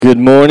Good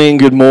morning,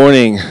 good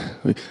morning.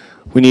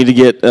 We need to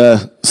get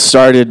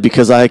started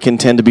because I can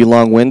tend to be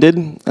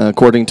long-winded,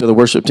 according to the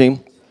worship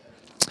team.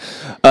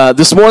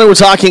 This morning we're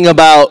talking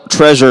about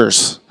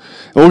treasures.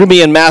 And we're going to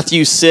be in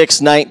Matthew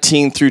 6,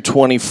 19 through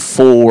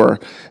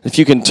 24. If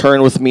you can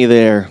turn with me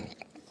there.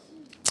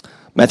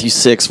 Matthew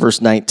 6,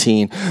 verse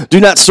 19. Do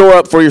not store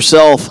up for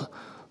yourself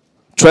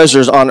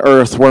treasures on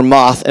earth where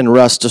moth and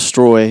rust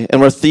destroy,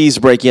 and where thieves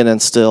break in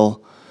and steal.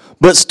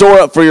 But store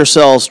up for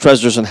yourselves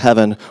treasures in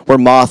heaven, where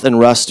moth and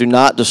rust do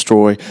not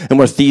destroy, and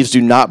where thieves do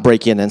not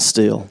break in and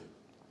steal.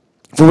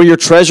 For where your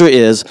treasure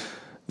is,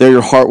 there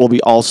your heart will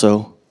be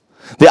also.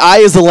 The eye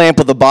is the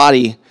lamp of the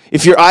body.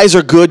 If your eyes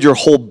are good, your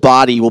whole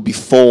body will be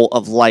full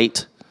of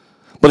light.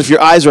 But if your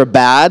eyes are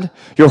bad,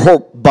 your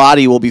whole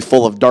body will be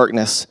full of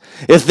darkness.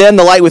 If then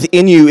the light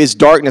within you is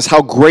darkness,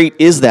 how great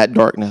is that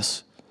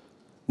darkness?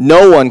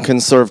 No one can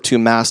serve two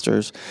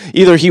masters.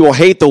 Either he will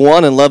hate the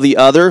one and love the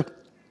other,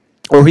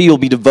 or he will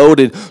be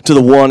devoted to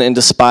the one and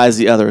despise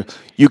the other.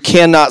 You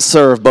cannot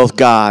serve both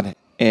God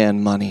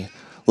and money.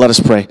 Let us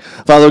pray.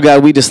 Father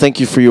God, we just thank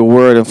you for your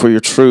word and for your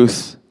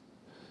truth.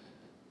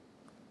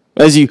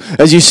 As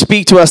you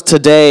speak to us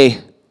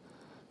today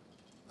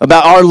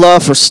about our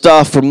love for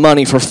stuff, for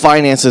money, for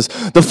finances,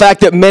 the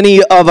fact that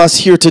many of us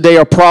here today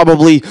are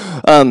probably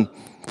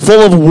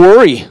full of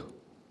worry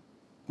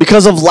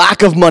because of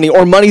lack of money,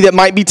 or money that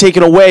might be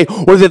taken away,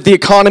 or that the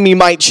economy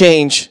might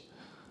change.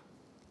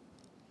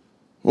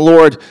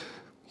 Lord,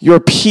 your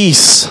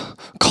peace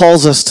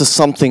calls us to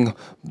something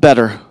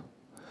better.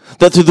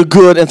 That through the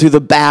good and through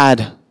the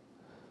bad,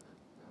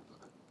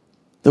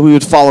 that we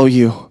would follow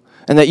you.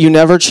 And that you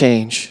never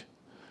change.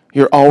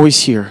 You're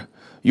always here.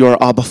 You're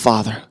Abba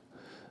Father.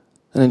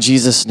 And in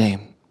Jesus'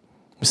 name,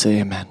 we say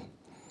amen.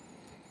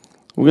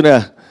 We're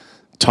going to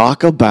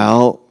talk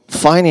about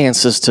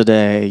finances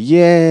today.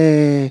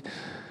 Yay!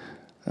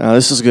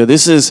 This is good.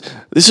 This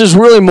is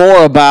really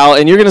more about,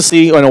 and you're going to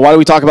see, why do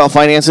we talk about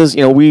finances?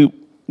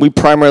 We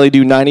primarily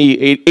do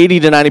 80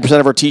 to 90%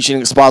 of our teaching,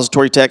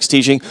 expository text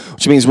teaching,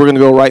 which means we're going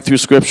to go right through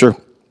Scripture.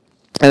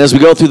 And as we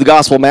go through the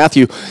Gospel of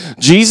Matthew,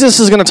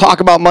 Jesus is going to talk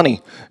about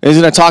money. And he's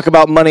going to talk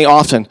about money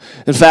often.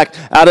 In fact,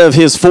 out of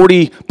his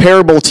 40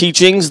 parable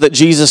teachings that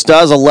Jesus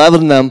does,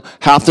 11 of them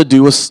have to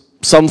do with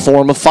some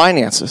form of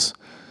finances.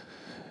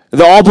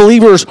 All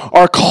believers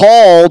are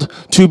called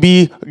to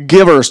be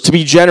givers, to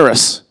be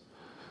generous.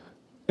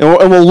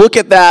 And we'll look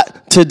at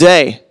that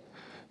today.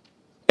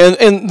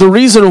 And the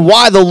reason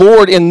why the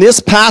Lord in this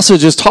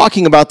passage is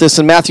talking about this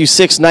in Matthew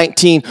 6,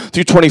 19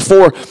 through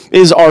 24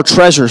 is our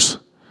treasures.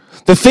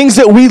 The things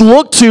that we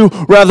look to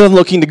rather than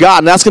looking to God.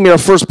 And that's going to be our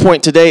first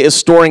point today, is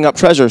storing up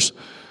treasures.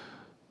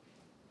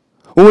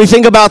 When we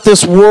think about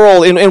this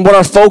world and what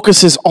our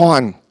focus is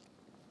on,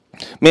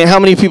 man, how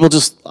many people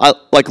just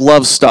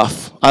love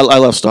stuff? I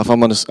love stuff.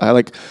 I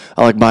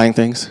like buying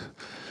things.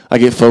 I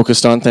get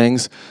focused on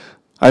things.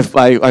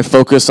 I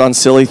focus on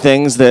silly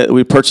things that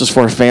we purchase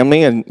for our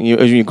family, and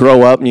as you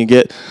grow up and you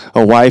get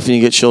a wife and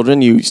you get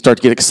children, you start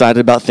to get excited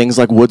about things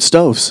like wood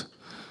stoves.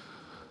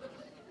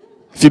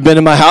 If you've been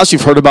in my house,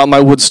 you've heard about my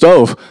wood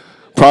stove.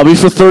 Probably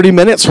for 30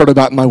 minutes heard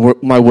about my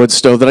wood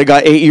stove that I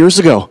got 8 years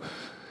ago.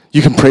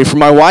 You can pray for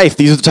my wife.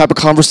 These are the type of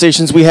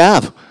conversations we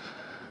have,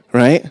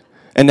 right?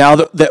 And now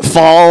that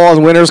fall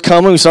and winter's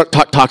coming, we start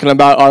talking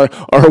about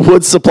our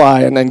wood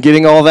supply and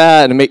getting all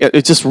that, and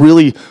it's just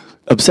really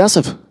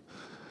obsessive.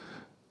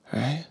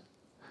 Right?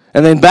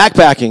 And then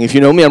backpacking. If you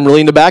know me, I'm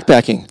really into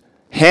backpacking.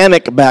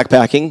 Hammock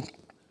backpacking.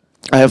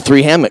 I have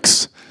 3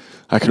 hammocks.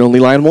 I can only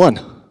lie in one.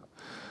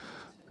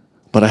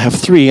 But I have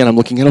 3, and I'm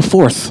looking at a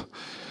 4th.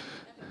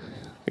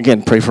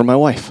 Again, pray for my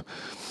wife.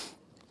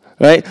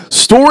 Right?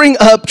 Storing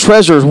up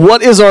treasures.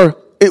 What is our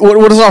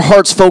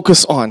heart's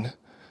focus on?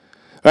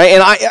 Right?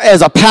 And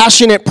as a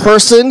passionate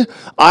person,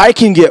 I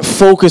can get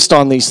focused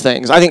on these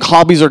things. I think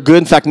hobbies are good.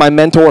 In fact, my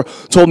mentor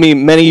told me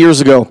many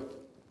years ago,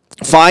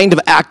 find an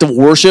act of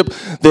worship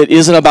that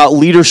isn't about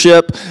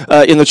leadership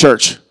in the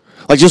church.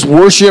 Like, just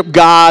worship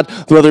God,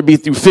 whether it be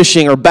through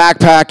fishing or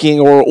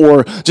backpacking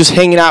or just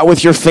hanging out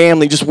with your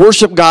family. Just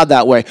worship God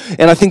that way.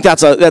 And I think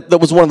that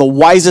was one of the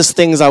wisest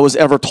things I was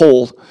ever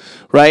told,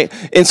 right?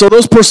 And so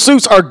those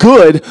pursuits are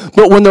good,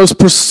 but when those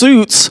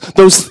pursuits,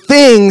 those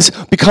things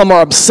become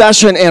our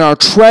obsession and our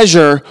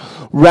treasure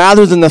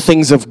rather than the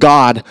things of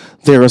God,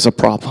 there is a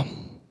problem.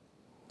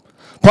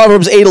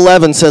 Proverbs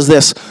 8:11 says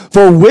this,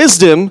 "For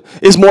wisdom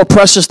is more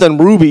precious than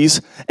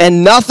rubies,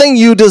 and nothing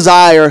you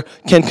desire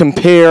can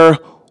compare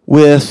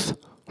with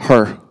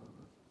her."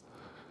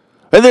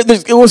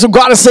 What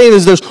God is saying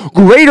is there's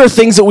greater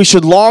things that we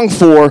should long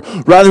for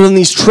rather than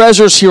these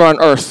treasures here on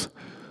earth.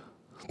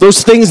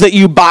 Those things that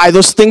you buy,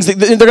 those things that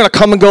they're going to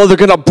come and go, they're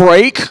going to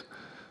break.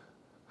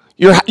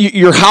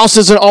 Your house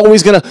isn't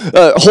always going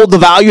to hold the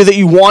value that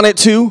you want it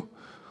to.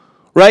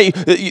 Right?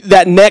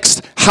 That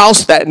next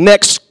house, that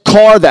next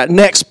car, that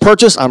next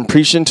purchase, I'm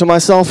preaching to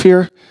myself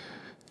here.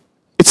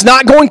 It's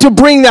not going to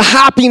bring the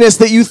happiness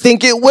that you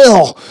think it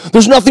will.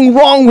 There's nothing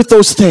wrong with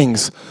those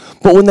things.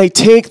 But when they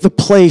take the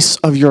place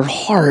of your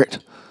heart,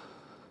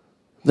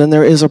 then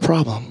there is a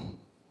problem.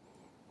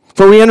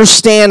 For we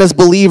understand as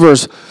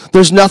believers,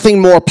 there's nothing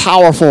more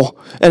powerful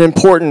and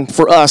important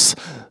for us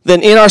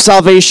than in our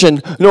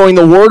salvation, knowing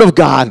the Word of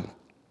God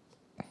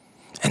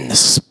and the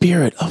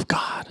Spirit of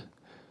God.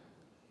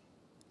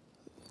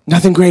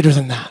 Nothing greater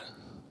than that.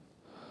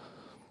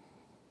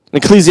 In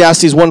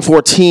Ecclesiastes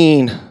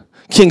 1:14,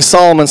 King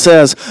Solomon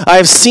says, I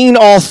have seen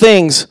all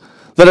things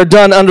that are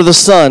done under the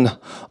sun.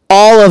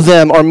 All of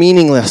them are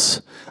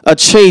meaningless, a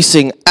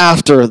chasing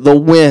after the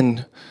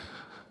wind.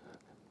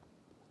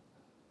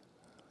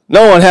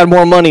 No one had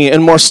more money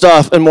and more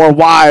stuff and more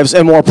wives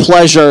and more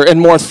pleasure and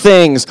more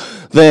things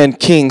than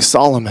King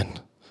Solomon.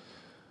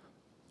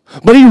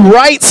 But he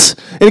writes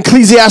in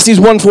Ecclesiastes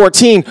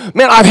 1:14,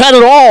 man, I've had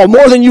it all,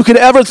 more than you could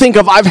ever think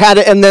of. I've had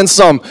it and then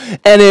some.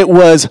 And it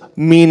was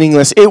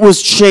meaningless. It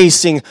was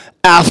chasing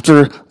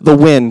after the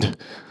wind.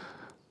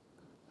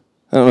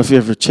 I don't know if you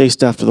ever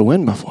chased after the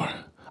wind before.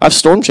 I've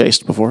storm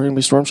chased before.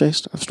 Anybody storm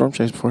chased? I've storm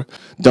chased before.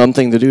 Dumb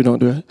thing to do, don't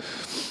do it.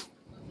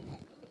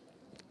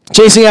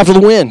 Chasing after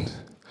the wind.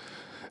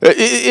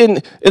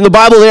 In the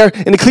Bible there,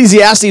 in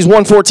Ecclesiastes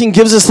 1:14,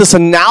 gives us this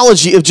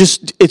analogy of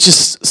it's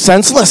just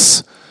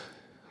senseless.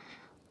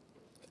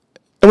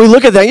 And we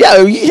look at that,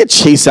 yeah, you get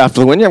chased after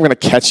the wind, you're never going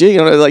to catch it. You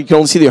know, like you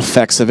only see the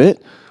effects of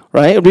it,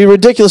 right? It would be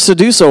ridiculous to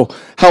do so.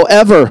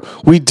 However,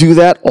 we do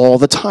that all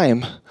the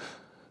time.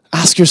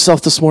 Ask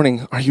yourself this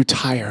morning, are you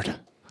tired?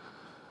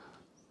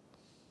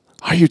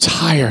 Are you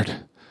tired?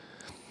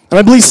 And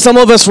I believe some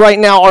of us right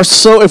now are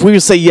so, if we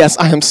would say, yes,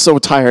 I am so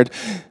tired,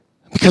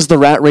 because the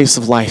rat race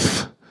of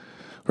life,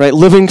 right?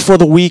 Living for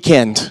the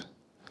weekend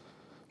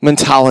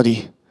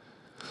mentality.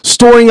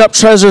 Storing up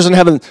treasures in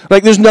heaven.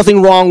 Like there's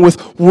nothing wrong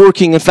with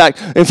working. In fact,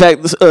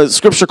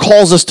 Scripture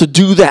calls us to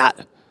do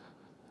that.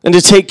 And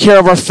to take care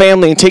of our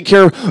family and take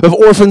care of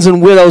orphans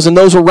and widows and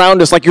those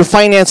around us. Like your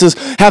finances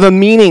have a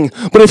meaning.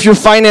 But if your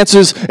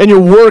finances and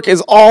your work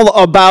is all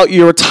about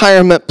your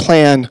retirement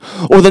plan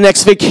or the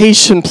next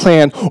vacation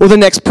plan or the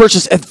next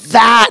purchase, if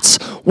that's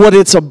what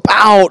it's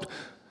about,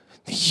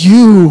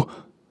 you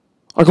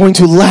are going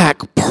to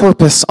lack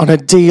purpose on a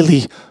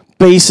daily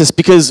basis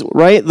because,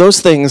 right,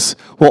 those things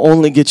will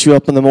only get you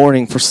up in the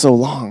morning for so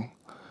long.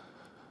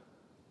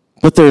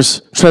 But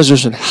there's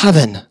treasures in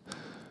heaven.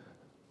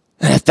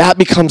 And if that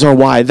becomes our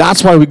why,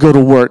 that's why we go to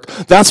work.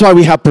 That's why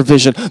we have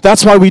provision.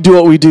 That's why we do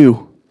what we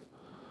do.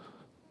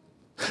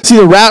 See,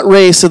 the rat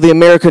race of the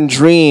American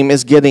dream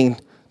is getting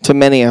to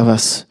many of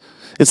us.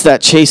 It's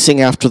that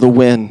chasing after the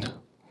wind.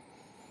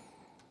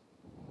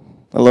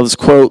 I love this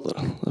quote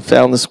I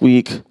found this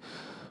week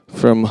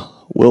from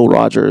Will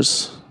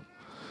Rogers,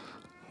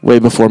 way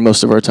before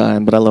most of our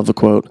time, but I love the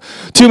quote.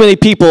 Too many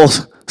people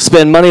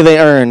spend money they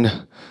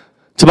earn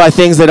to buy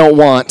things they don't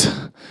want,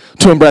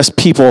 to impress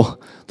people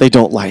they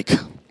don't like.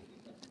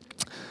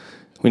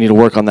 We need to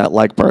work on that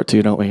like part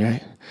too, don't we,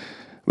 right?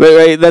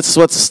 Right, that's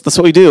what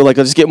we do. Like,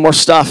 I just get more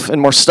stuff,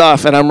 and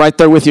I'm right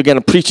there with you again.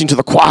 I'm preaching to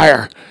the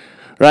choir,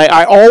 right?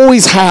 I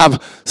always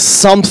have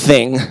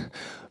something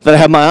that I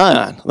have my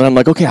eye on. That I'm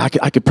like, okay, I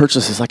could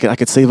purchase this. I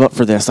could save up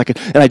for this.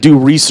 And I do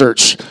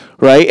research,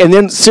 right? And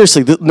then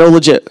seriously, no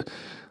legit,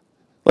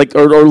 like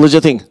or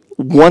legit thing.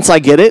 Once I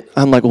get it,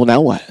 I'm like, well,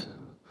 now what?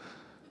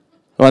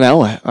 Well, now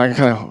what?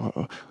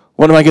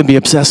 What am I going to be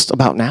obsessed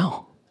about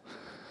now?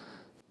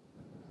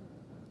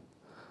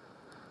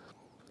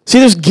 See,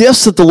 there's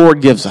gifts that the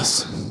Lord gives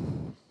us.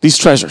 These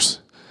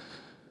treasures.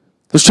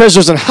 There's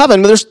treasures in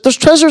heaven, but there's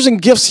treasures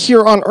and gifts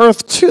here on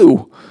earth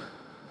too.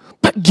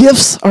 But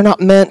gifts are not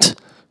meant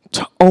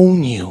to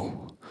own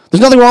you.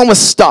 There's nothing wrong with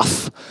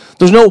stuff.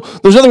 There's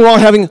nothing wrong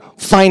with having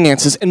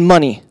finances and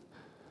money.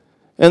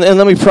 And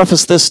let me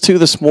preface this too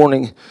this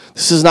morning.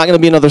 This is not going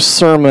to be another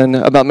sermon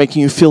about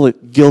making you feel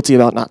guilty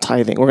about not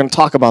tithing. We're going to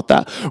talk about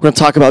that. We're going to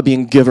talk about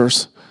being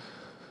givers.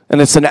 And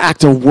it's an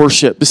act of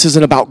worship. This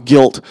isn't about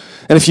guilt.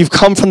 And if you've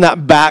come from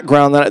that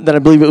background, then I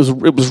believe it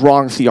was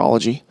wrong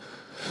theology.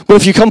 But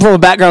if you come from a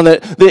background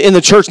that in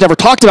the church never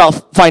talked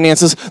about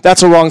finances,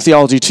 that's a wrong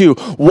theology too.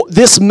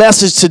 This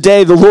message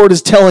today, the Lord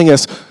is telling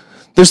us,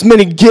 there's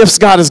many gifts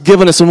God has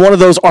given us, and one of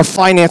those are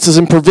finances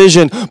and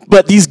provision.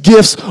 But these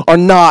gifts are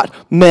not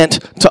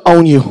meant to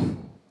own you.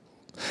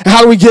 And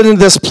how do we get into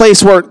this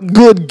place where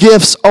good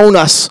gifts own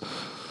us?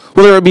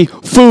 Whether it be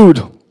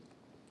food.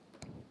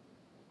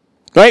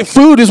 Right?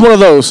 Food is one of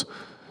those.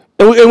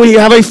 And we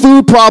have a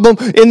food problem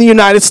in the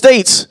United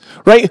States.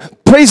 Right?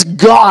 Praise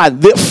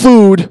God that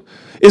food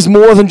is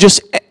more than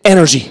just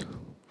energy.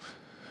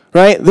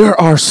 Right? There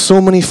are so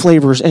many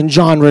flavors and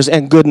genres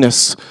and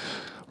goodness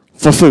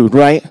for food,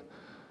 right?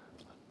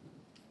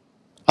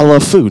 I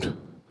love food.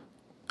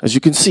 As you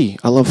can see,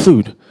 I love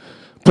food.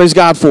 Praise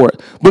God for it.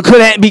 But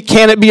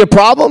can it be a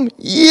problem?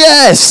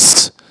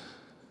 Yes.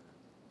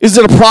 Is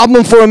it a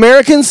problem for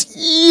Americans?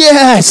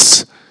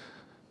 Yes.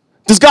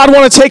 Does God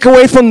want to take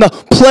away from the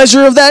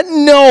pleasure of that?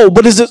 No.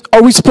 But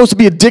are we supposed to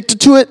be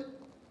addicted to it?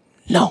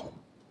 No.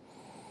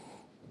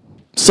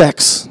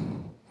 Sex.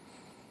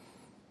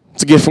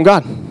 It's a gift from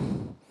God.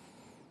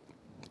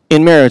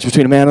 In marriage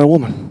between a man and a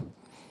woman.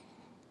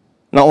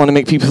 not wanting to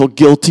make people feel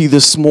guilty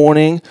this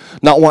morning,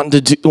 not wanting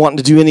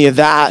to do any of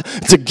that.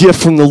 It's a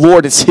gift from the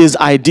Lord. It's his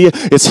idea.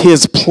 It's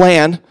his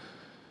plan.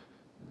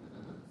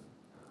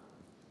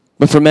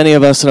 But for many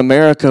of us in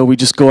America, we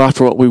just go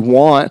after what we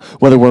want,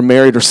 whether we're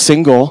married or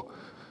single,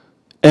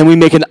 and we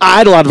make an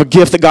idol out of a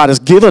gift that God has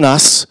given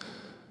us,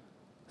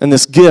 and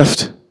this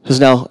gift has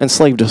now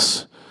enslaved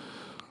us.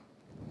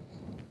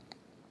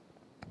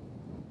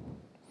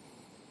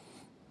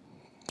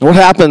 What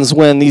happens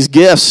when these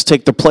gifts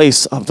take the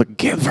place of the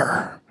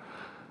giver?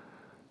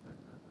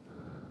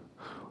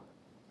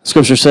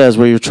 Scripture says,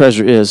 where your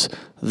treasure is,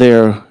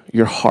 there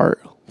your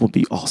heart will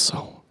be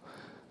also.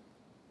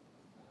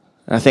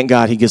 And I thank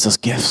God he gives us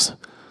gifts.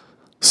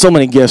 So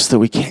many gifts that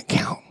we can't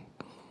count.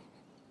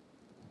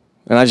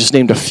 And I just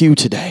named a few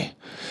today.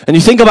 And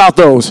you think about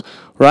those,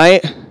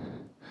 right?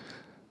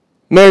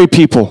 Married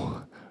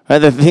people, right?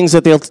 The things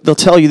that they'll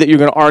tell you that you're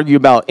going to argue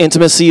about.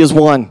 Intimacy is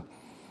one.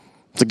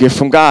 It's a gift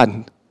from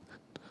God.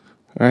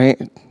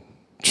 Right?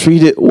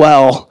 Treat it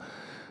well.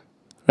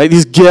 Right?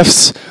 These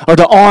gifts are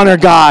to honor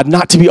God,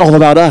 not to be all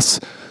about us.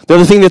 The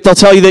other thing that they'll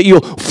tell you that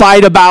you'll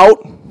fight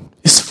about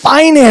is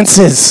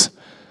finances.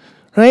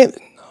 Right?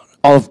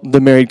 All of the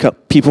married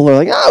people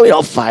are like, we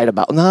don't fight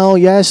about. No,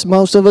 yes,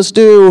 most of us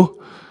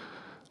do.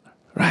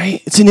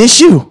 Right? It's an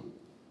issue.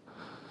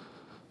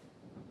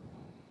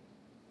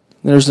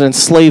 There's an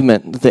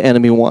enslavement that the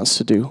enemy wants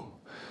to do.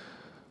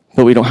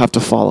 But we don't have to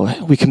follow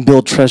it. We can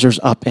build treasures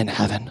up in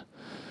heaven.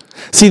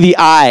 See, the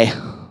eye.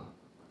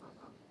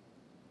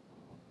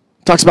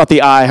 Talks about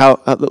the eye,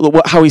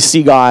 how we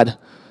see God.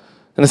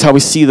 And that's how we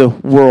see the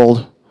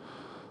world.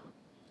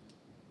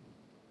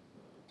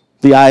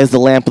 The eye is the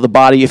lamp of the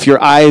body. If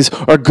your eyes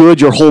are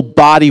good, your whole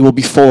body will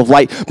be full of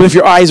light. But if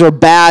your eyes are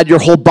bad, your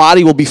whole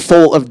body will be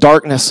full of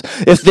darkness.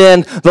 If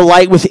then the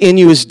light within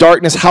you is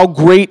darkness, how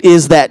great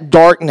is that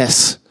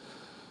darkness?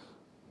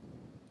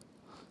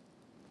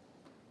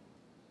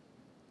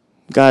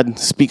 God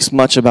speaks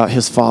much about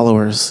his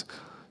followers,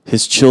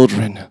 his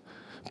children,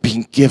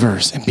 being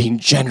givers and being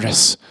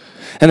generous.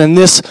 And in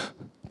this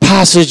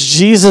passage,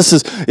 Jesus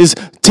is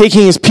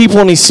taking his people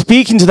and he's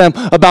speaking to them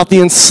about the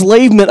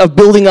enslavement of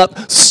building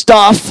up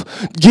stuff,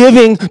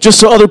 giving just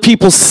so other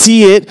people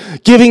see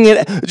it, giving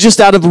it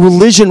just out of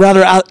religion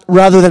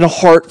rather than a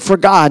heart for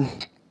God.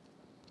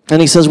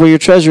 And he says, where your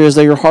treasure is,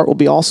 there your heart will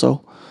be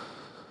also.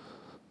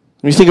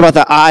 When you think about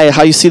the eye,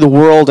 how you see the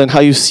world and how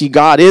you see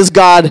God, is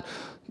God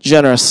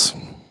generous?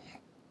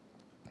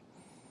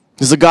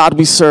 Is the God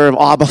we serve,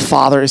 Abba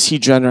Father, is he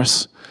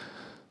generous?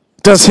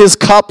 Does his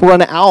cup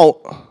run out?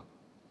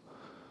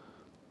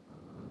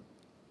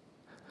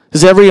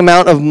 Is every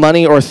amount of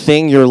money or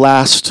thing your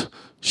last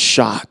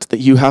shot that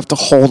you have to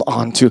hold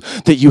on to,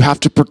 that you have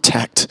to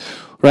protect?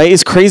 Right?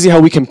 It's crazy how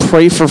we can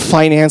pray for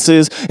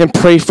finances and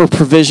pray for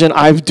provision.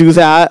 I do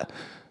that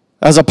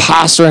as a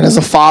pastor and as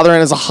a father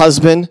and as a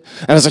husband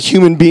and as a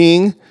human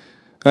being.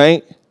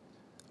 Right?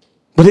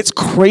 But it's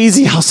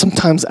crazy how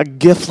sometimes a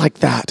gift like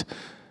that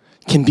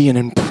can be an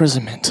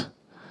imprisonment.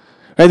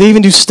 Right? They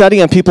even do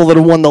study on people that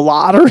have won the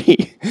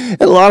lottery,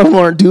 and a lot of them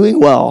aren't doing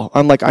well.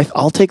 I'm like,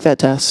 I'll take that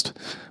test.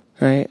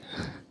 Right?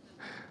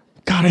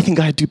 God, I think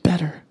I'd do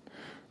better.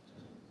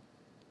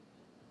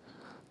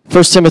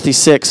 1 Timothy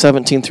 6,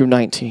 17 through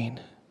 19.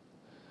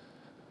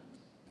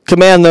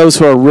 Command those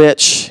who are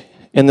rich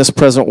in this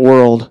present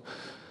world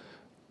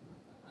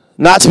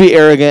not to be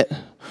arrogant,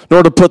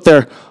 nor to put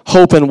their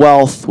hope in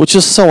wealth, which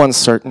is so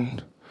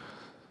uncertain,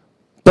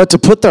 but to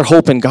put their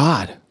hope in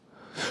God,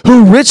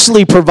 who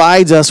richly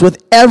provides us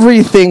with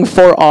everything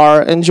for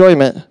our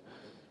enjoyment.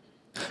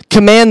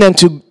 Command them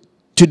to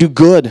do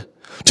good,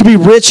 to be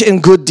rich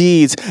in good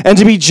deeds, and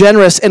to be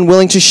generous and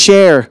willing to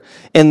share.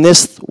 In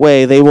this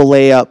way, they will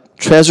lay up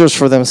treasures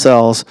for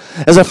themselves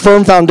as a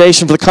firm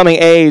foundation for the coming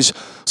age,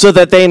 so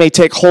that they may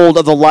take hold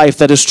of the life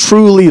that is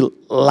truly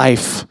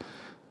life.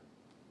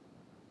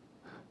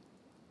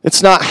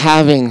 It's not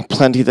having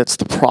plenty that's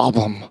the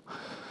problem.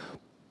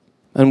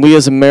 And we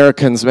as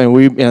Americans,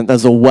 and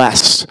as the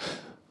West,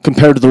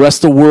 compared to the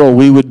rest of the world,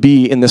 we would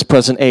be in this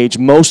present age.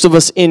 Most of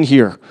us in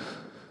here,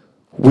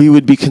 we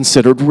would be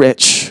considered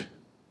rich.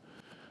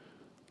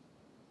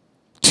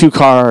 2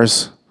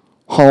 cars,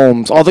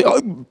 homes,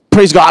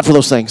 praise God for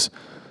those things.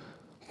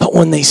 But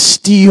when they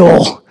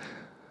steal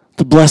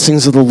the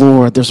blessings of the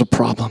Lord, there's a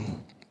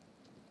problem.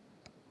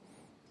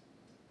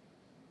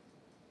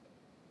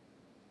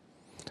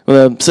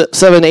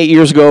 7, 8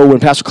 years ago, when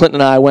Pastor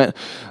Clinton and I went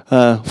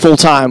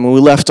full-time, when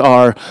we left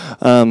our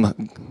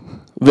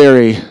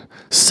very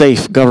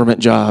safe government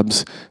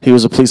jobs. He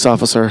was a police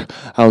officer.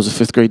 I was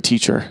a 5th grade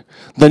teacher.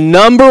 The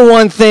number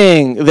one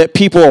thing that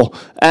people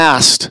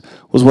asked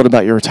was, what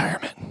about your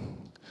retirement?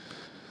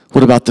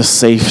 What about the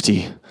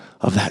safety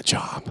of that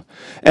job?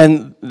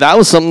 And that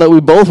was something that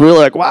we both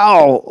really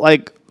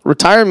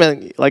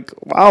retirement,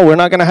 wow, we're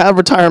not going to have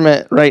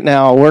retirement right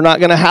now. We're not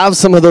going to have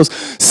some of those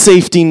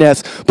safety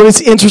nets. But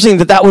it's interesting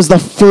that was the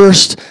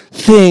first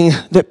thing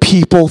that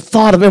people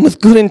thought of, and with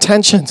good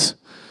intentions.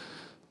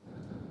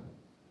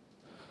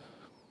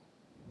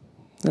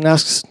 And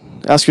ask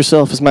Ask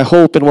yourself, is my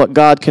hope in what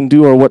God can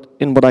do or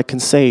in what I can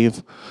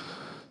save?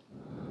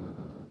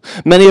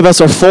 Many of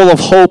us are full of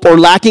hope or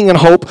lacking in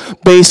hope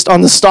based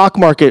on the stock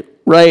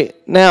market right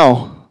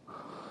now.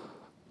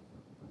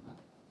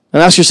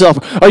 And ask yourself,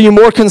 are you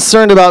more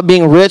concerned about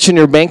being rich in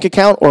your bank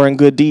account or in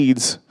good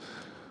deeds?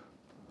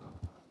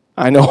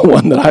 I know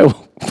one that I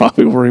will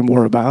probably worry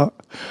more about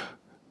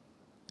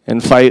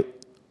and fight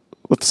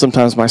with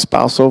sometimes my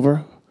spouse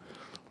over.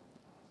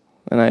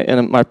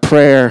 And my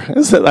prayer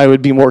is that I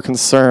would be more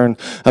concerned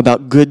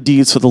about good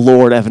deeds for the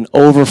Lord, have an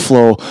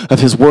overflow of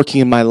his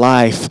working in my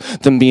life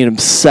than being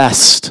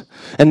obsessed.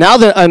 And now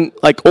that I'm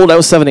like old, I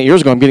was 7, 8 years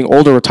ago, I'm getting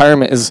older,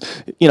 retirement is,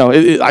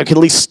 I can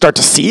at least start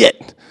to see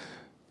it.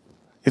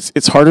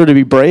 It's harder to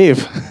be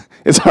brave.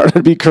 It's harder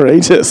to be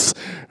courageous,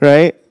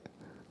 right?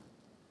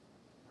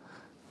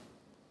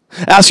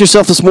 Ask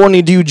yourself this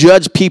morning, do you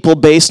judge people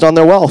based on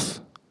their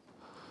wealth?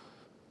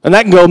 And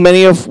that can go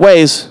many of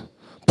ways.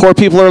 Poor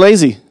people are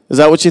lazy. Is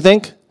that what you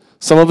think?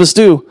 Some of us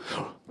do.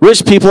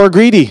 Rich people are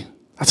greedy.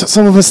 That's what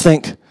some of us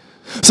think.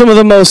 Some of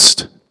the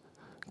most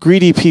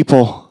greedy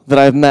people that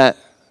I've met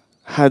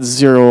had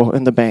zero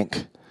in the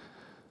bank.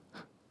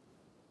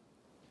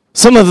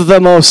 Some of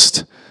the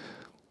most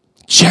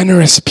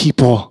generous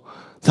people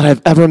that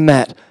I've ever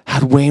met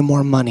had way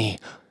more money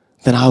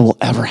than I will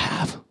ever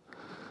have.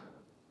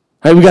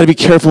 Right? We got to be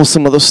careful with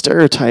some of those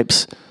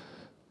stereotypes.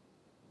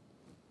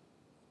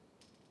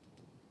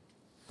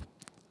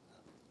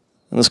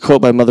 And this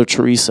quote by Mother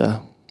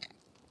Teresa,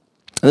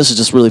 and this is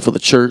just really for the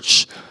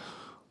church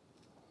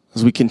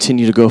as we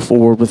continue to go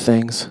forward with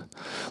things.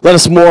 Let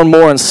us more and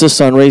more insist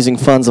on raising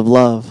funds of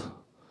love,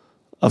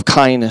 of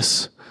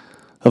kindness,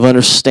 of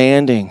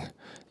understanding,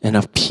 and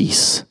of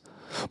peace.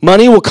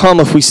 Money will come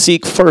if we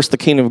seek first the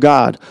kingdom of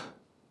God.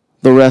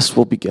 The rest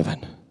will be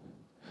given.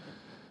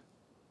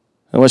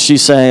 And what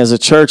she's saying as a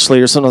church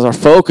leader, sometimes our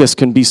focus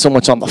can be so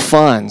much on the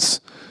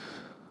funds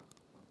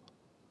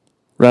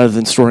rather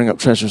than storing up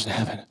treasures in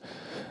heaven.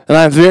 And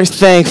I'm very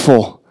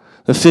thankful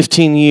the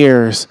 15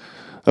 years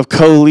of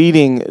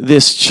co-leading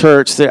this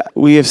church that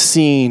we have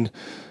seen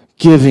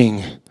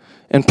giving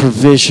and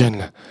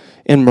provision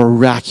in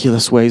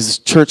miraculous ways. This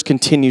church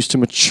continues to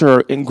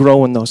mature and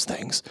grow in those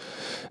things.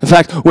 In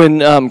fact, when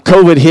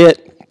COVID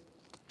hit,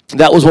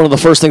 that was one of the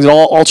first things that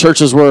all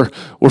churches were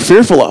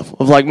fearful of.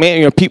 Of like,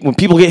 man, when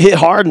people get hit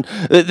hard, and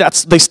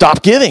they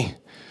stop giving,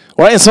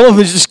 right? And some of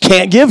them just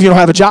can't give. You don't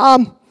have a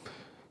job.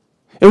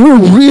 And we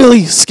were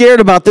really scared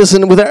about this,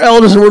 and with our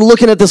elders, and we're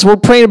looking at this, we're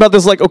praying about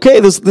this, like,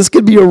 okay, this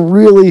could be a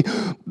really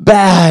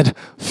bad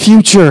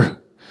future.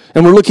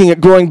 And we're looking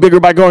at growing bigger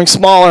by growing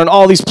smaller, and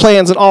all these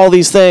plans and all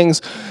these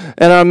things.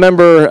 And I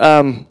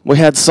remember we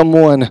had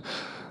someone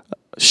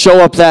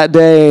show up that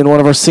day, and one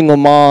of our single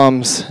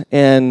moms,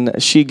 and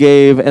she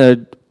gave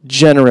a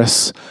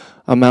generous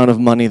amount of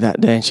money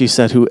that day. And she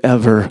said,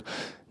 whoever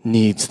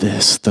needs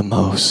this the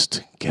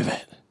most, give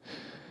it.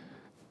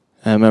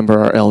 I remember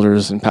our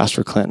elders and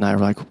Pastor Clint and I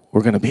were like,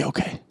 we're going to be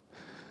okay.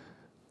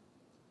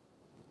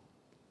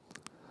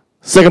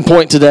 Second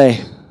point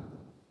today,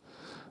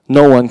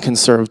 no one can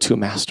serve two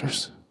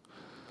masters.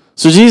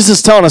 So Jesus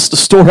is telling us to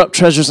store up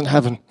treasures in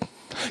heaven.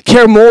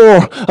 Care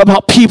more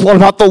about people and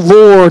about the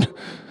Lord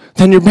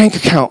than your bank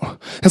account.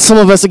 And some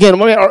of us, again,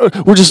 we're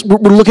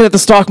looking at the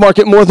stock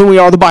market more than we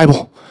are the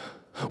Bible.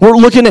 We're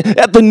looking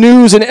at the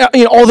news and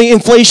all the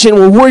inflation.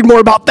 We're worried more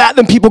about that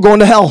than people going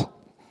to hell.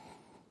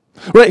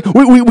 Right?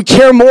 We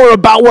care more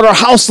about what our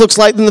house looks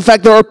like than the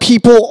fact there are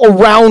people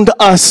around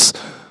us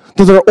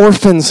that are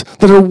orphans,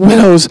 that are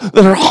widows,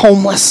 that are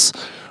homeless.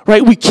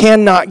 Right? We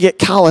cannot get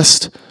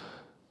calloused.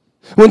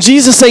 When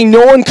Jesus saying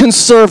no one can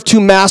serve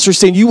two masters,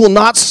 saying you will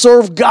not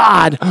serve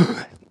God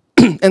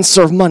and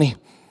serve money.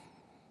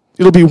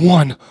 It'll be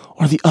one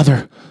or the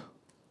other.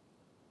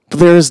 But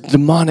there is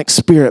demonic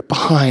spirit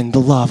behind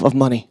the love of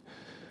money.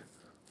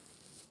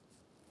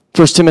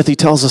 1 Timothy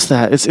tells us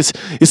that.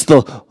 It's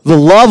the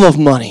love of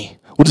money,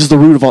 which is the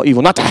root of all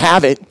evil. Not to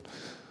have it.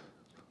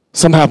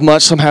 Some have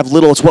much, some have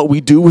little. It's what we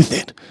do with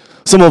it.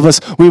 Some of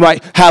us, we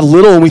might have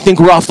little and we think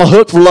we're off the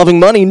hook for loving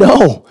money.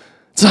 No,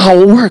 it's not how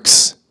it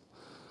works.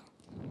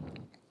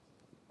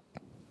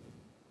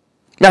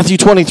 Matthew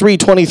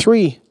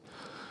 23:23.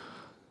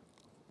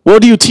 Woe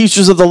to you,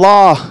 teachers of the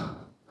law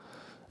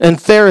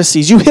and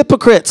Pharisees, you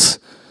hypocrites!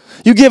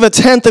 You give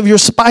 1/10 of your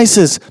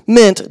spices,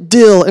 mint,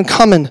 dill, and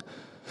cumin,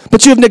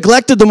 but you have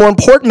neglected the more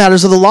important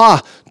matters of the law,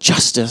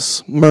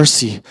 justice,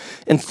 mercy,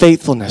 and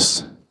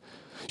faithfulness.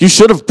 You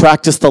should have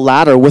practiced the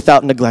latter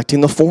without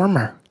neglecting the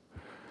former.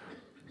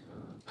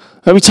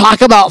 And we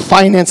talk about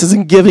finances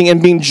and giving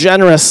and being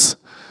generous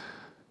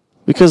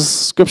because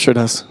Scripture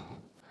does.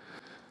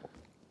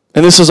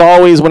 And this is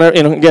always,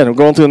 again, I'm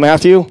going through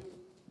Matthew.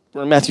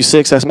 We're in Matthew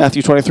 6, that's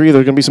Matthew 23.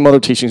 There are going to be some other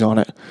teachings on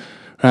it.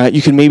 Right?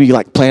 You can maybe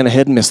plan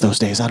ahead and miss those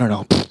days. I don't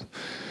know.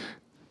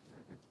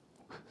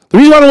 The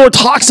reason why the Lord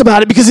talks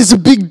about it because it's a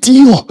big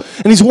deal.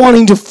 And he's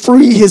wanting to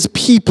free his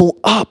people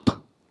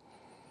up.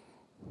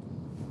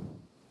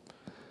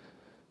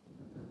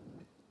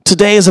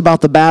 Today is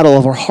about the battle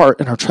of our heart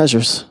and our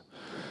treasures.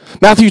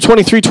 Matthew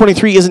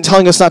 23:23 isn't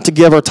telling us not to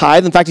give or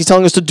tithe. In fact, he's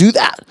telling us to do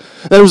that.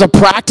 That it was a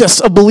practice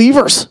of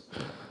believers.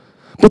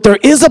 But there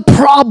is a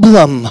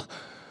problem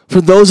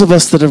for those of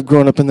us that have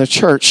grown up in the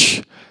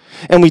church.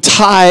 And we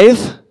tithe,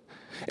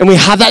 and we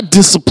have that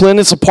discipline.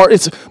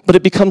 But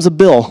it becomes a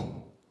bill.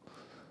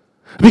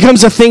 It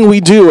becomes a thing we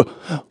do.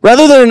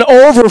 Rather than an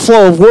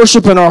overflow of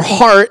worship in our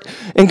heart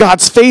and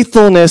God's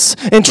faithfulness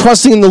and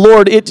trusting in the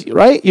Lord,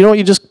 right? You know,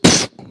 it just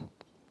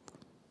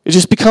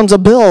becomes a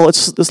bill.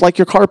 It's like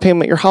your car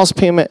payment, your house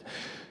payment,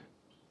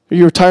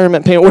 your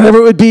retirement payment, whatever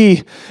it would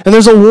be. And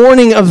there's a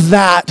warning of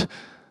that.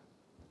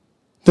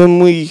 Then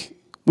we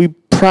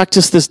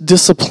practice this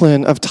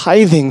discipline of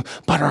tithing,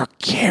 but our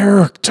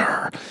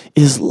character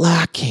is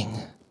lacking.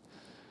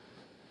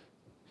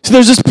 So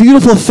there's this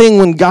beautiful thing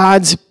when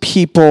God's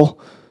people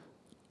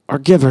are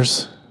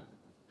givers.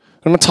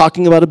 I'm not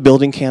talking about a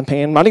building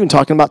campaign. I'm not even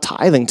talking about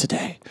tithing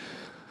today.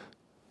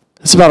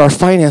 It's about our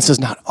finances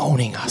not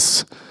owning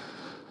us.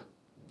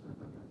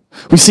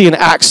 We see in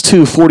Acts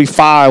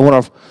 2:45, one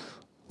of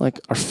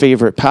our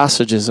favorite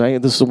passages,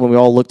 right? This is when we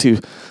all look to.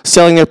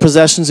 Selling their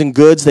possessions and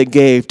goods they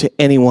gave to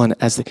anyone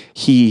as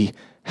he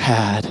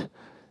had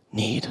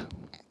need.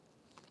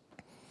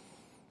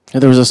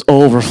 And there was this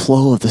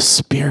overflow of the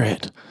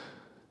Spirit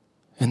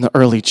in the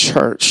early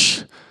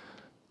church.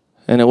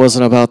 And it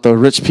wasn't about the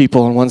rich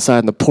people on one side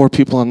and the poor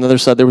people on the other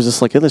side. There was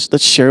just like, hey,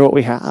 let's share what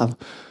we have.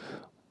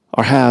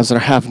 Our haves and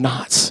our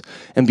have-nots,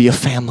 and be a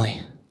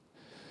family.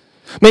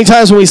 Many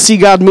times when we see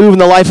God move in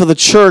the life of the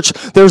church,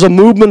 there's a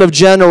movement of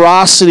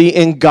generosity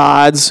in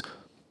God's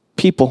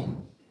people.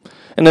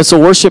 And it's a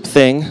worship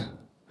thing,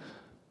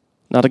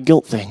 not a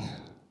guilt thing.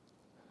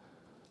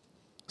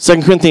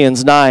 2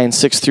 Corinthians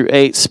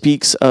 9:6-8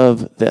 speaks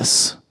of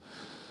this.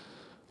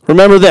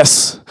 Remember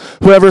this,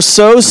 whoever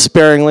sows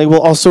sparingly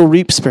will also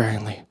reap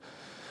sparingly.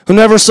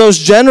 Whoever sows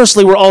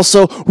generously will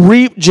also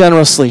reap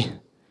generously.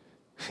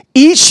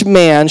 Each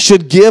man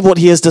should give what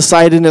he has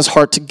decided in his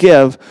heart to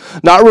give,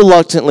 not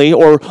reluctantly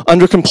or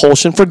under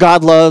compulsion, for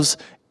God loves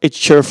a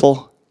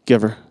cheerful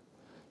giver.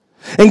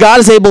 And God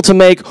is able to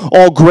make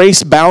all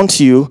grace bound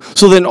to you,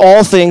 so that in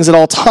all things at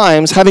all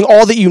times, having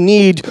all that you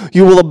need,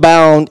 you will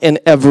abound in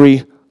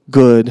every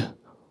good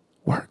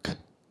work.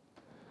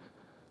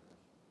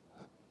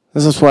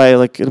 This is why,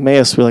 like at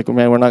Emmaus, we're like,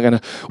 man,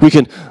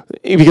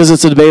 because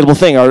it's a debatable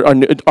thing.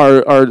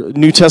 Are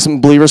New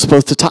Testament believers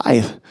supposed to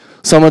tithe?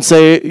 Some would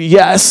say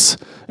yes,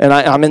 and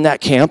I'm in that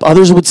camp.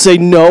 Others would say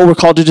no, we're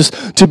called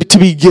to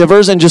be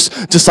givers and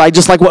just decide,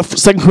 just like what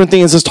 2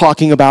 Corinthians is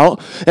talking about.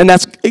 And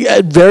that's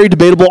a very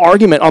debatable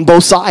argument on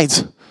both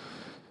sides.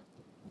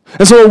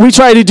 And so what we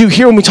try to do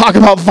here when we talk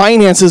about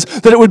finances,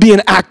 that it would be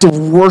an act of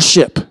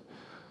worship,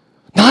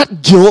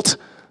 not guilt,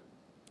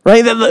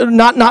 right?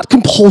 Not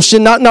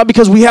compulsion, not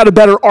because we had a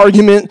better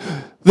argument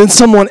than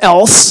someone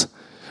else.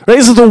 Right?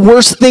 This is the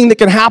worst thing that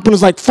can happen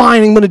is like,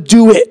 fine, I'm going to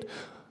do it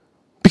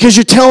because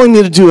you're telling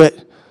me to do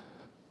it.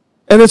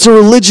 And it's a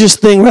religious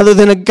thing rather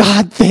than a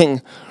God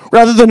thing,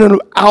 rather than an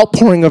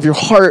outpouring of your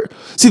heart.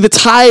 See, the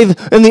tithe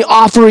and the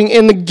offering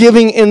and the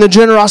giving and the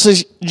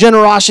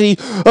generosity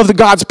of the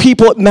God's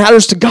people, it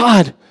matters to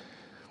God.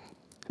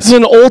 It's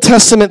an Old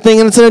Testament thing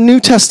and it's a New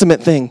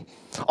Testament thing.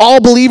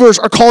 All believers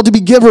are called to be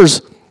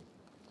givers.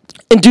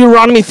 In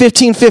Deuteronomy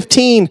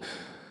 15:15,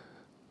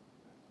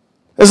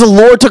 as the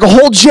Lord took a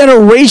whole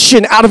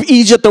generation out of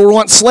Egypt that were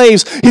once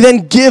slaves, he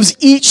then gives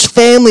each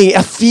family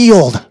a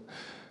field.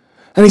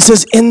 And he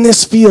says, in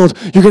this field,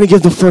 you're going to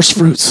give the first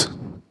fruits.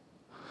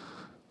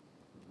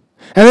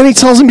 And then he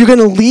tells them you're going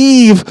to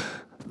leave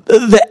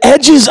the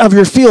edges of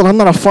your field. I'm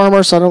not a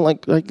farmer, so I don't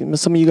like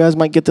some of you guys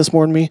might get this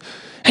more than me.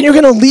 And you're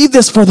going to leave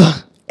this for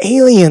the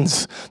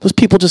aliens, those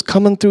people just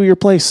coming through your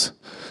place.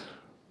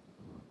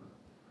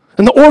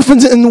 And the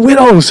orphans and the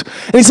widows.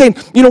 And he's saying,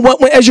 you know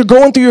what, as you're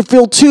going through your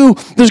field too,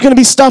 there's going to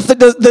be stuff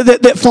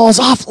that falls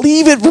off.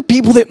 Leave it for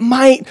people that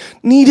might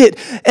need it.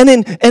 And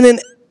then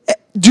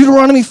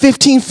Deuteronomy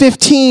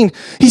 15:15,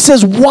 he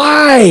says,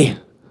 why?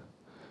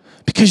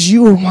 Because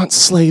you were once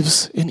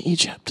slaves in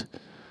Egypt.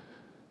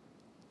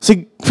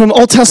 See, from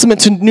Old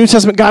Testament to New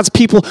Testament, God's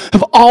people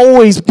have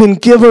always been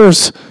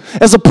givers.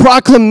 As a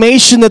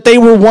proclamation that they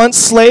were once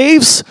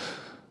slaves,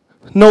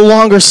 no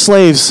longer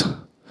slaves.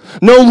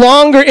 No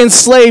longer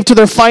enslaved to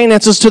their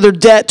finances, to their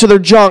debt, to their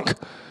junk.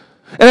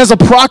 And as a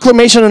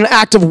proclamation and an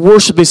act of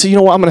worship, they say, you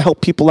know what, I'm going to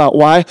help people out.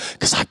 Why?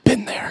 Because I've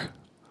been there.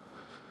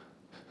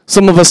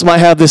 Some of us might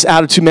have this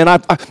attitude,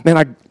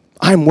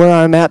 I'm where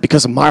I'm at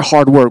because of my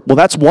hard work. Well,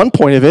 that's one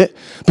point of it,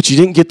 but you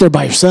didn't get there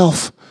by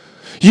yourself.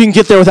 You didn't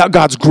get there without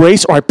God's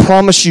grace, or I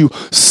promise you,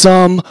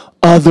 some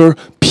other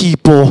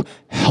people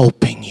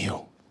helping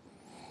you.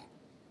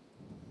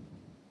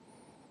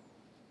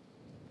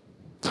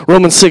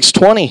 Romans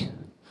 6:20.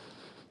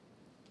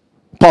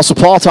 Apostle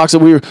Paul talks that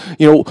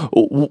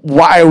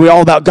why are we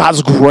all about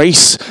God's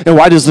grace? And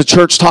why does the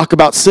church talk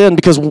about sin?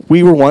 Because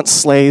we were once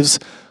slaves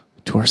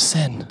to our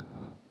sin.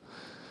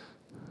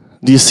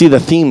 Do you see the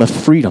theme of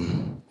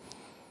freedom?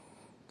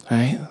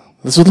 Right?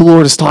 That's what the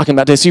Lord is talking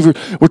about today. See,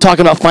 we're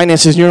talking about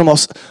finances and you're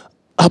almost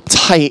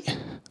uptight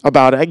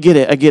about it. I get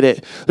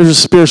it. There's a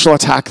spiritual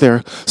attack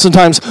there.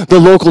 Sometimes the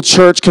local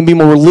church can be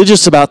more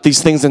religious about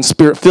these things than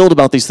spirit-filled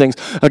about these things.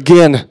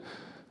 Again,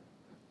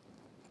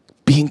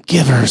 being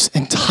givers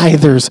and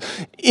tithers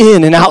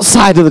in and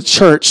outside of the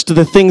church to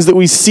the things that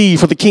we see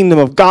for the kingdom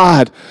of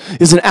God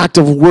is an act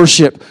of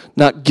worship,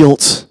 not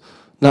guilt,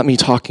 not me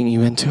talking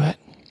you into it.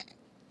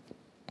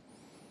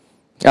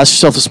 Ask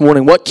yourself this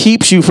morning, what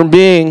keeps you from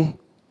being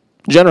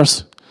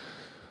generous?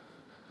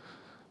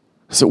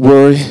 Is it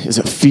worry? Is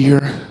it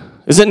fear?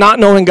 Is it not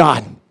knowing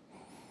God?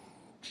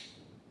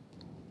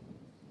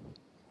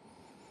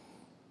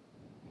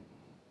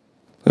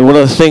 And one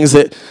of the things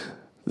that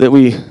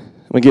we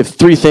give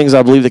three things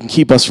I believe that can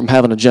keep us from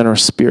having a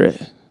generous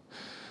spirit.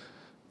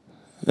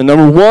 And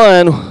number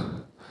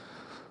one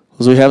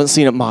is we haven't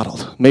seen it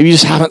modeled. Maybe you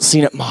just haven't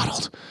seen it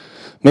modeled.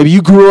 Maybe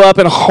you grew up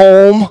in a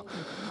home,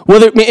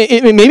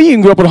 maybe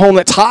you grew up in a home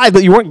that tithed,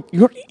 but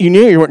you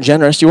knew you weren't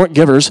generous, you weren't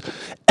givers.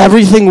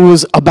 Everything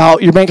was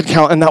about your bank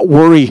account and that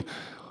worry.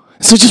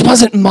 So it just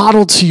wasn't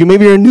modeled to you.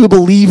 Maybe you're a new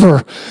believer,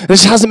 and it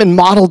just hasn't been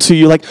modeled to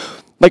you. Like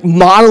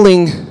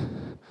modeling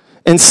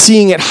and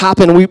seeing it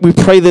happen. We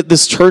pray that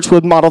this church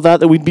would model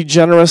that we'd be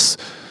generous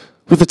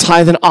with the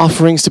tithe and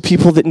offerings to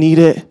people that need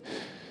it.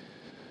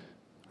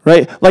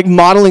 Right? Like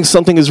modeling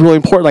something is really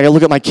important. Like I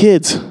look at my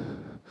kids.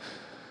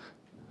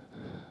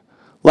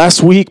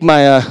 Last week,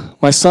 my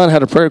son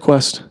had a prayer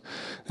request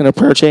and a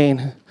prayer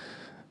chain.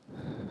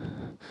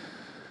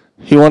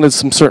 He wanted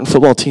some certain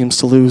football teams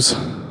to lose.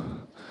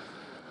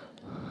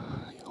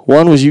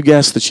 One was, you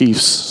guessed, the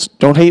Chiefs.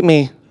 Don't hate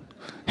me.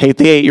 Hate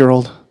the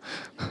 8-year-old.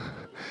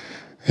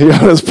 He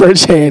got his prayer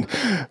chain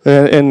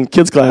in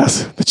kids'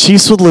 class. The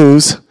Chiefs would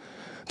lose.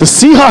 The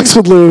Seahawks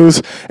would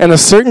lose. And a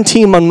certain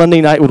team on Monday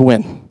night would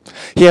win.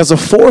 He has a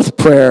fourth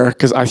prayer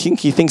because I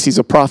think he thinks he's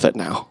a prophet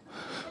now.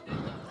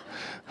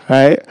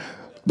 Right?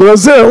 But I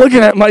was there looking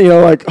at my,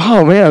 like,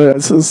 oh man,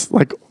 this is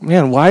like,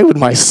 man, why would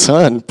my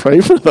son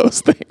pray for those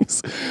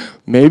things?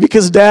 Maybe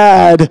because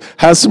dad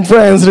has some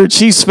friends that are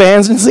Chiefs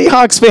fans and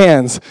Seahawks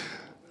fans,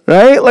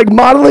 right? Like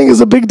modeling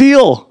is a big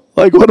deal.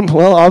 Like,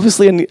 well,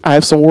 obviously I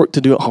have some work to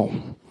do at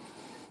home,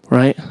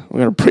 right? We're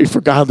going to pray for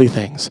godly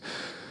things.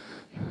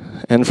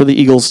 And for the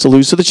Eagles to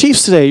lose to the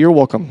Chiefs today, you're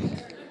welcome.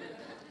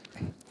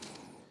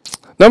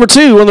 Number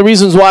two, one of the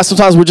reasons why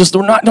sometimes we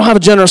don't have a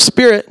generous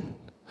spirit.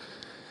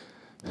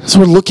 So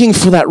we're looking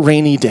for that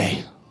rainy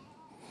day,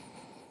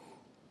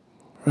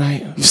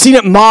 right? You've seen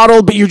it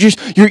modeled, but you're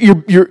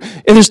and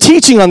there's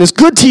teaching on this,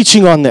 good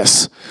teaching on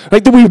this,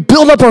 right? That we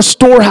build up our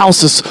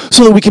storehouses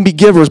so that we can be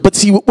givers. But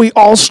see, we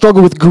all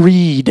struggle with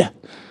greed.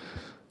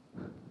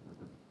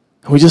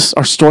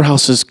 Our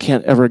storehouses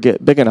can't ever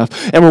get big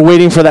enough, and we're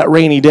waiting for that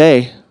rainy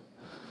day.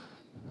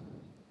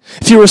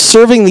 If you were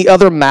serving the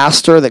other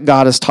master that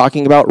God is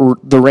talking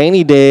about, the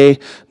rainy day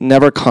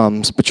never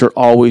comes, but you're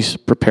always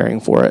preparing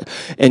for it.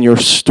 And your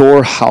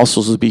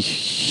storehouses will be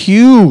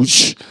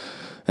huge,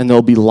 and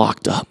they'll be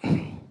locked up.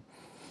 And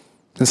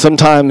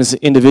sometimes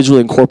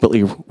individually and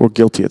corporately, we're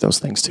guilty of those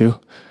things too,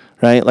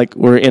 right? Like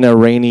we're in a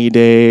rainy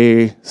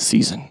day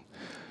season.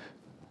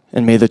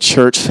 And may the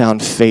church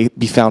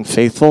be found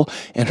faithful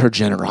in her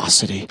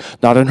generosity,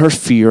 not in her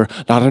fear,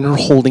 not in her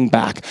holding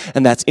back.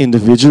 And that's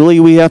individually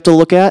we have to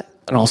look at,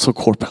 and also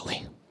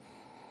corporately.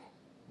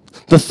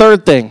 The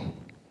third thing,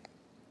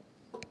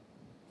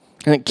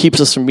 and it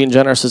keeps us from being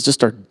generous, is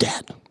just our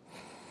debt.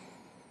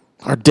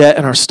 Our debt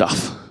and our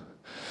stuff.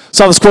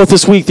 Saw this quote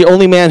this week: the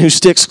only man who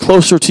sticks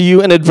closer to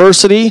you in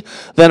adversity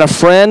than a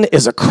friend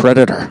is a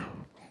creditor.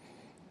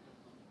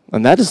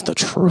 And that is the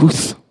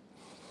truth.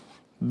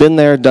 Been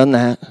there, done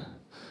that.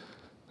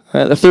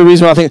 The third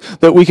reason why I think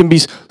that we can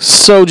be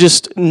so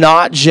just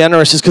not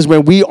generous is because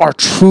when we are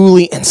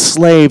truly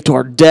enslaved to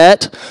our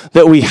debt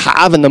that we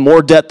have, and the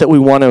more debt that we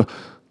want to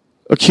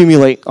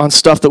accumulate on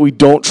stuff that we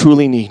don't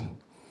truly need.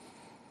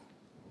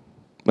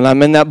 And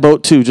I'm in that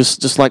boat too,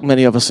 just like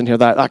many of us in here.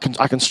 That I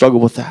can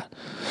struggle with that.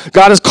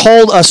 God has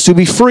called us to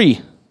be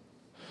free.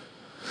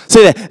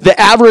 Say that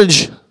the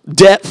average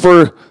debt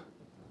for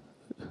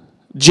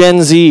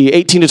Gen Z,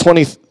 18 to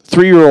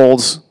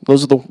 23-year-olds,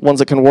 those are the ones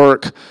that can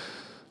work,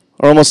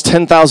 are almost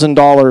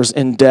 $10,000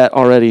 in debt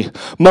already.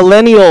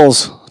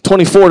 Millennials,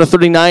 24 to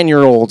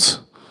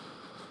 39-year-olds,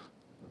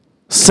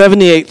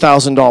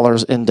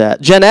 $78,000 in debt.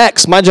 Gen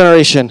X, my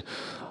generation,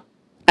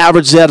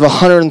 average debt of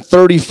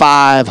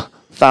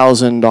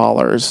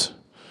 $135,000.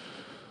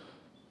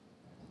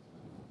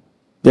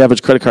 The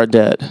average credit card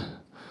debt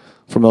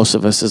for most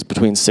of us is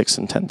between $6,000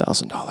 and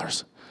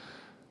 $10,000.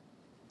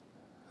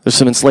 There's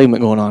some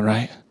enslavement going on,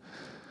 right?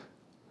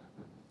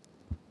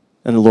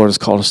 And the Lord has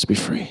called us to be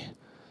free.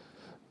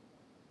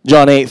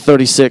 John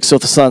 8:36, so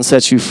if the Son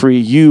sets you free,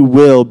 you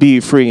will be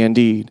free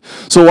indeed.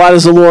 So why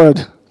does the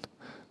Lord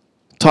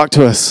talk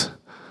to us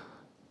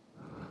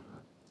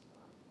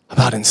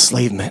about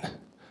enslavement?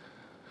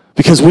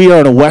 Because we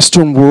are in a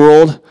Western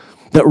world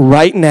that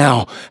right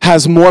now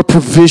has more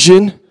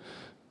provision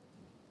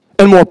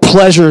and more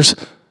pleasures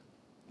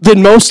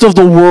than most of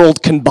the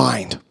world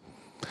combined.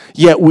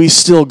 Yet we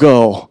still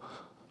go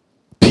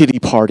pity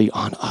party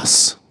on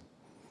us.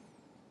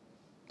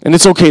 And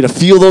it's okay to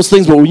feel those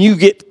things, but when you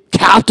get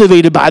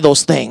captivated by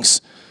those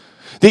things,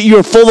 that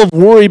you're full of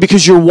worry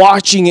because you're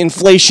watching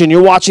inflation,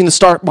 you're watching the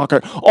stock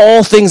market,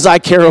 all things I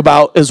care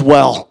about as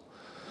well.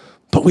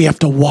 But we have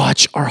to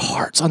watch our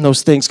hearts on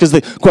those things, because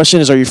the question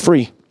is, are you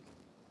free?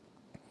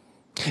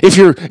 If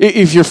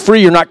you're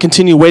free, you're not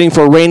continue waiting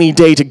for a rainy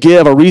day to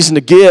give, a reason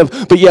to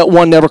give, but yet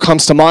one never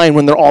comes to mind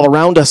when they're all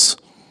around us.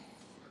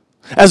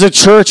 As a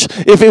church,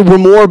 if it were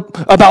more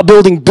about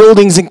building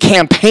buildings and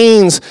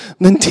campaigns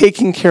than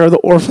taking care of the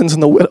orphans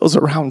and the widows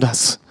around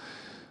us,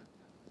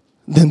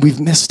 then we've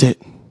missed it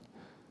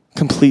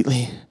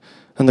completely.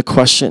 And the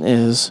question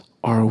is,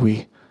 are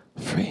we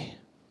free?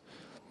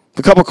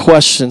 A couple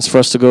questions for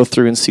us to go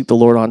through and seek the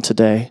Lord on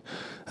today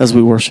as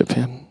we worship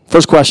him.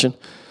 First question,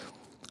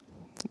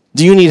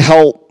 do you need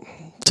help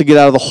to get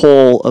out of the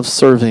hole of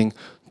serving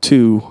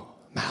two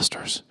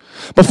masters?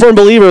 But for a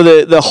believer,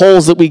 the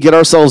holes that we get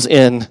ourselves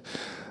in,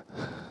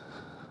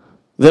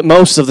 that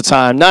most of the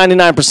time,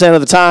 99% of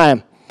the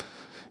time,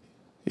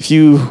 if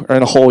you are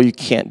in a hole, you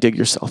can't dig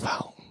yourself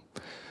out,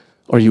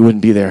 or you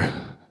wouldn't be there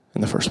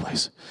in the first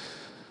place.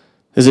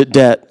 Is it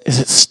debt? Is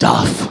it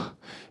stuff?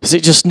 Is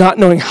it just not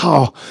knowing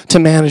how to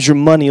manage your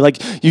money?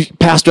 Like you,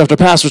 pastor after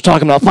pastor is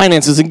talking about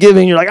finances and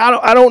giving. You're like,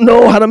 I don't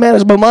know how to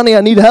manage my money.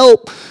 I need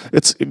help.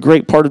 It's a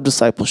great part of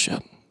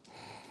discipleship.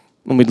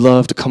 And we'd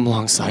love to come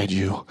alongside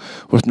you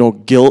with no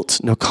guilt,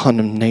 no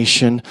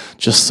condemnation,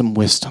 just some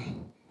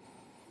wisdom.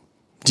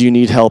 Do you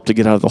need help to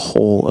get out of the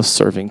hole of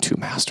serving two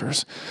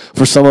masters?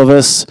 For some of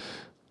us,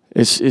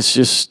 it's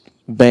just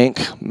bank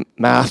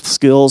math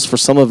skills. For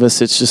some of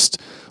us, it's just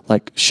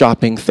like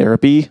shopping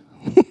therapy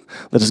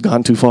that has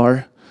gone too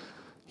far.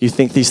 You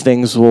think these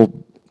things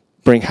will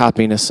bring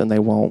happiness, and they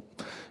won't.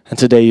 And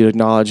today you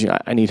acknowledge,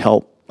 I need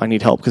help. I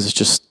need help because it's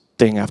just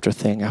thing after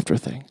thing after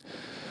thing.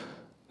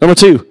 Number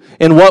two,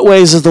 in what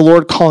ways is the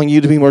Lord calling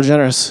you to be more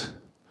generous?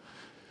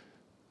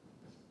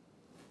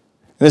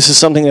 And this is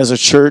something as a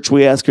church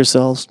we ask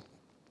ourselves,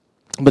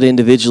 but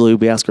individually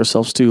we ask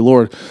ourselves too.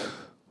 Lord,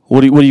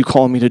 what are you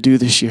calling me to do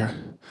this year?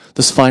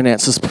 This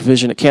finance, this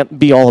provision, it can't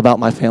be all about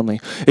my family.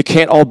 It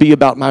can't all be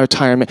about my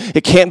retirement.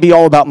 It can't be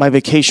all about my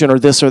vacation or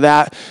this or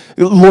that.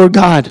 Lord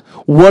God,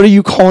 what are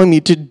you calling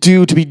me to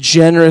do to be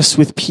generous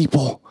with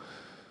people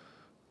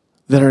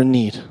that are in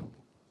need?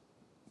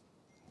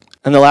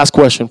 And the last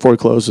question before he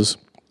closes,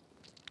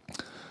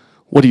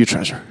 what do you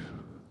treasure?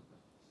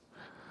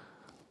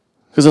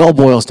 Because it all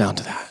boils down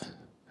to that.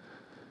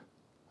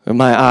 And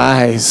my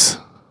eyes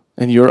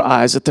and your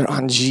eyes, that they're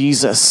on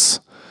Jesus.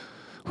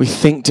 We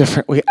think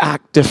different, we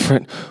act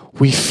different,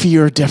 we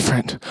fear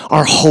different.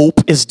 Our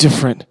hope is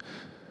different.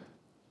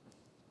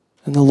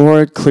 And the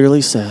Lord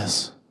clearly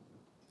says,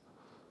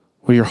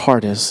 where your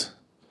heart is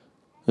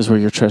where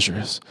your treasure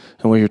is.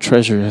 And where your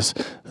treasure is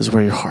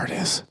where your heart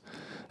is.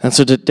 And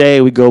so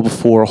today we go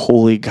before a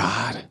holy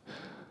God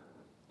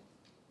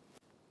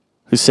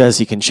who says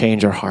he can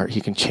change our heart,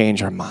 he can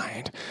change our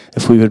mind,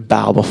 if we would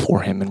bow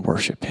before him and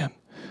worship him.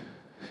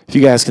 If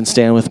you guys can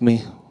stand with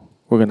me,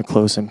 we're going to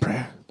close in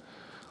prayer.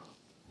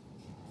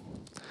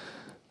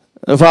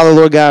 Father,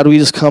 Lord God, we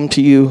just come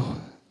to you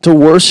to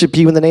worship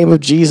you in the name of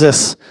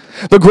Jesus.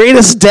 The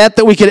greatest debt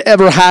that we could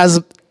ever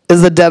have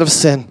is the debt of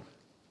sin.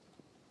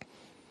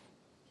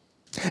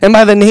 And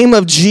by the name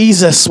of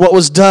Jesus, what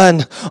was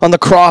done on the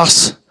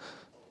cross,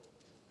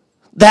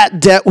 that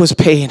debt was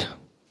paid.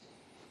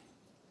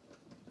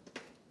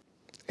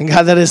 And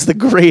God, that is the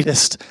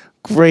greatest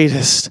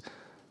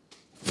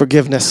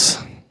forgiveness.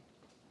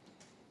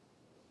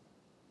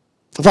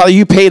 Father,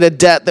 you paid a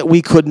debt that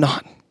we could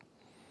not.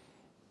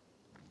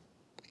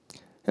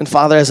 And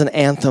Father, as an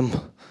anthem,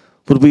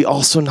 would we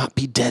also not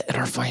be debt in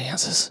our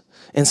finances,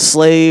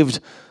 enslaved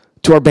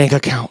to our bank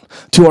account,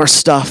 to our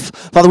stuff?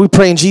 Father, we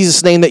pray in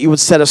Jesus' name that you would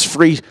set us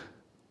free,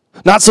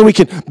 not so we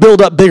can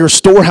build up bigger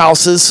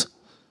storehouses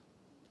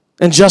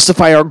and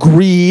justify our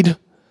greed,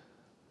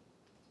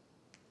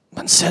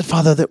 but instead,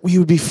 Father, that we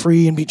would be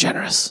free and be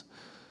generous.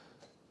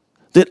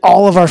 That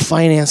all of our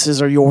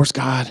finances are yours,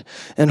 God.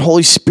 And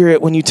Holy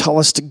Spirit, when you tell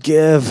us to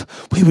give,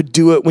 we would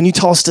do it. When you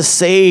tell us to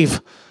save,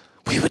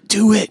 we would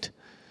do it.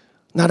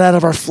 Not out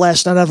of our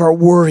flesh, not out of our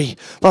worry.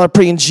 Father, I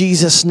pray in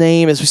Jesus'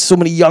 name, as so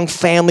many young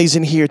families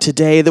in here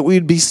today, that we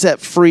would be set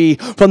free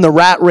from the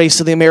rat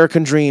race of the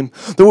American dream.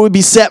 That we would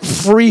be set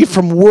free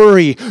from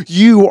worry.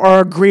 You are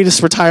our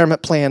greatest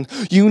retirement plan.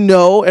 You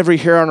know every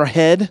hair on our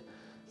head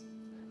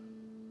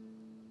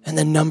and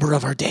the number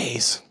of our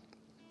days.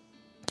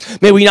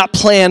 May we not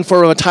plan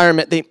for a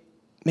retirement that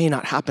may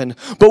not happen,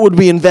 but would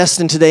we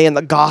invest in today in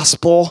the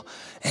gospel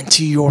and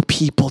to your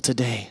people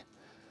today?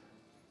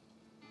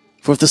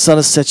 For if the Son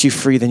has set you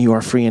free, then you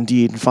are free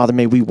indeed. And Father,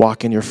 may we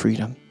walk in your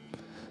freedom.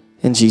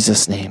 In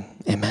Jesus' name,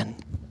 amen.